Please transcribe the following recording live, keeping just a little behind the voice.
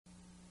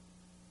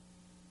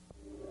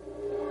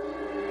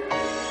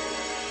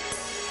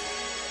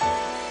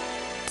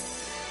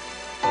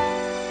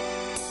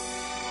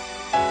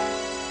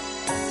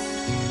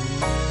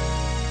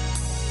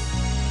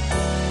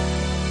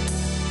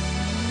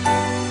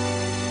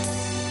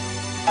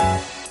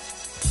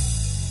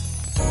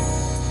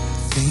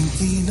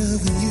Thinking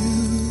of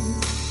you,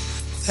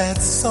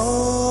 that's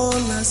all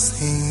I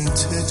seem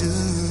to do.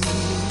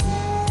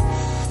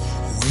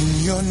 When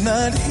you're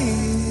not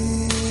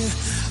here,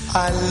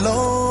 I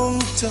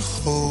long to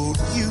hold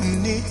you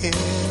near.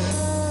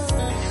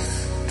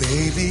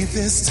 Baby,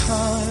 this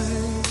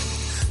time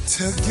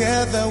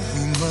together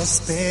we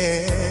must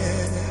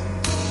spend.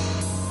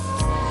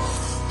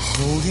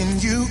 Holding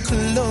you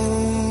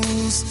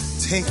close,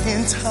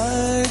 taking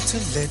time to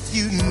let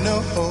you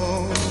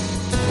know.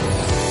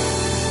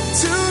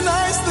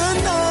 Tonight's the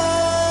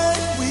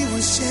night we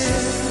will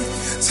share.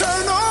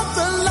 Turn off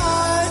the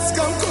lights,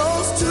 come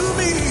close to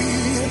me.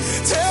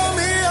 Tell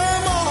me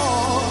I'm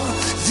all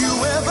you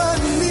ever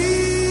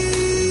need.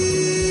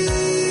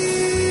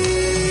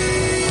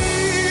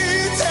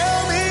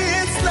 Tell me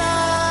it's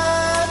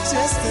not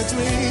just a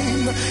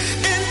dream.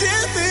 And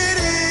if it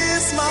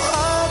is, my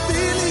heart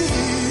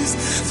believes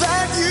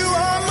that you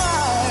are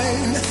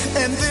mine,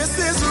 and this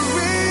is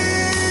real.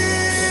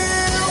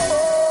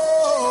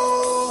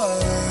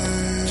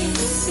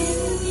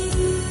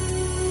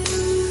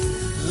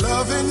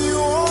 Loving you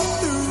all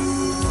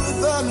through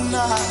the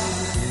night.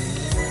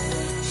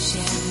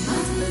 Share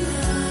my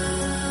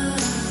love.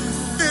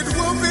 It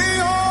will be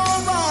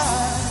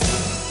alright.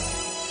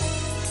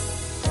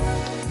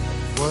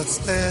 What's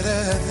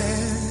better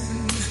than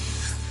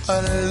a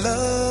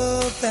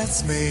love that's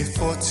made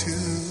for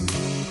two?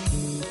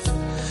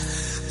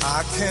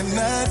 I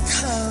cannot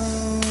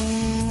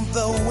count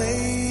the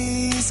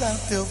ways I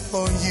feel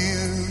for you,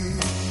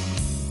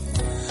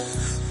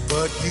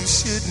 but you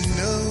should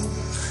know.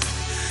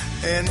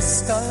 And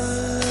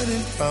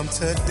starting from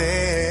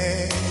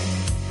today,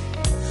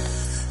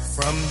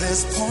 from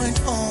this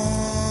point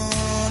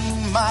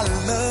on, my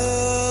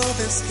love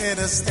is here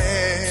to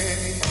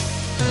stay.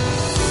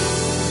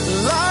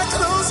 Lie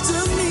close to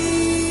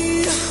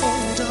me,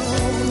 hold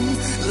on.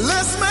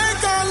 Let's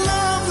make our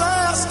love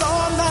last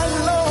all night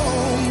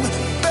long.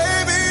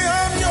 Baby,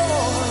 I'm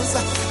yours.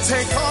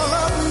 Take all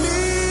of me.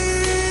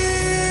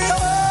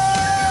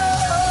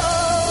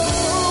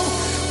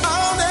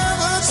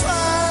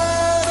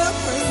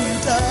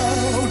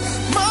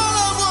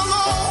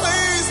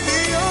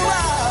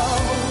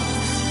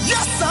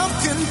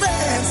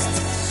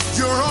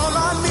 You're all I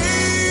need.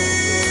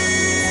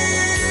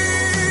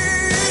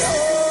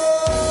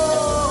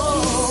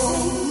 Oh,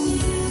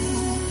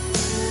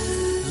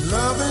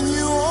 loving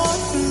you all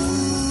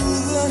through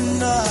the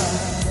night.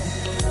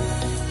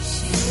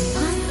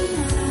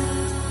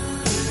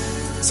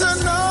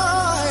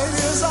 Tonight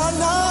is our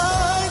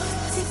night.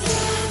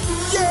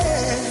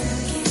 Yeah.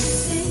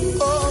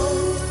 Oh,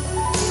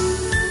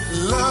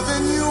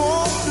 loving you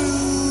all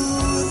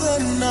through the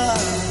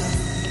night.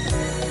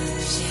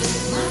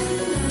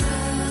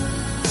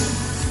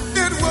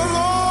 It will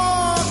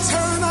all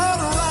turn out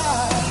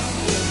right.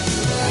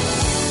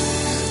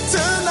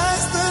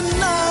 Tonight's the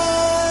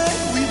night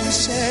we will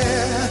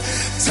share.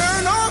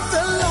 Turn off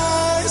the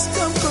lights,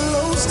 come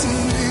close to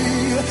me.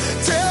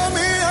 Tell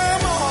me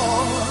I'm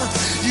all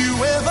you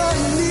ever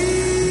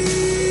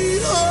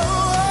need. Oh,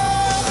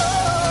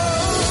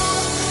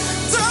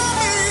 tell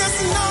me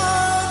it's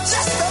not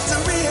just a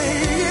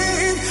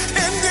dream.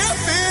 And if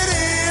it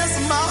is,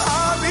 my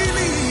heart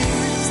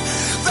believes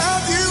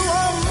that you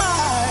are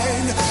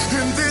mine.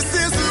 And this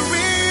is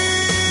real.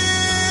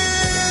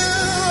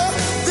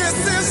 This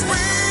is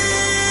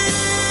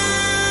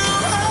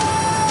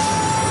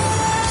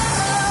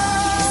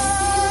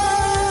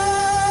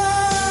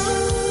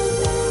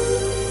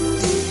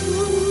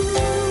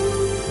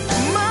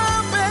my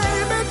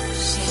baby.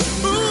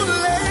 Ooh,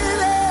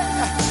 lady.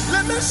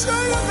 Let me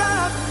show you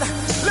that.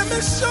 Let me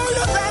show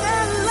you that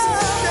I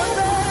love you,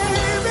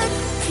 baby.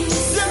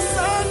 Yes,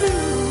 I do.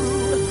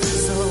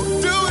 So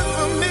do it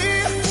for me,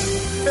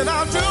 and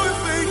I'll do it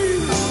for you,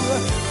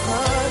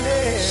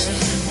 honey.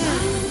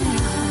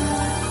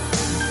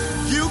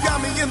 You got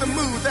me in the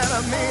mood that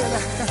I'm in.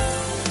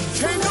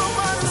 Can't nobody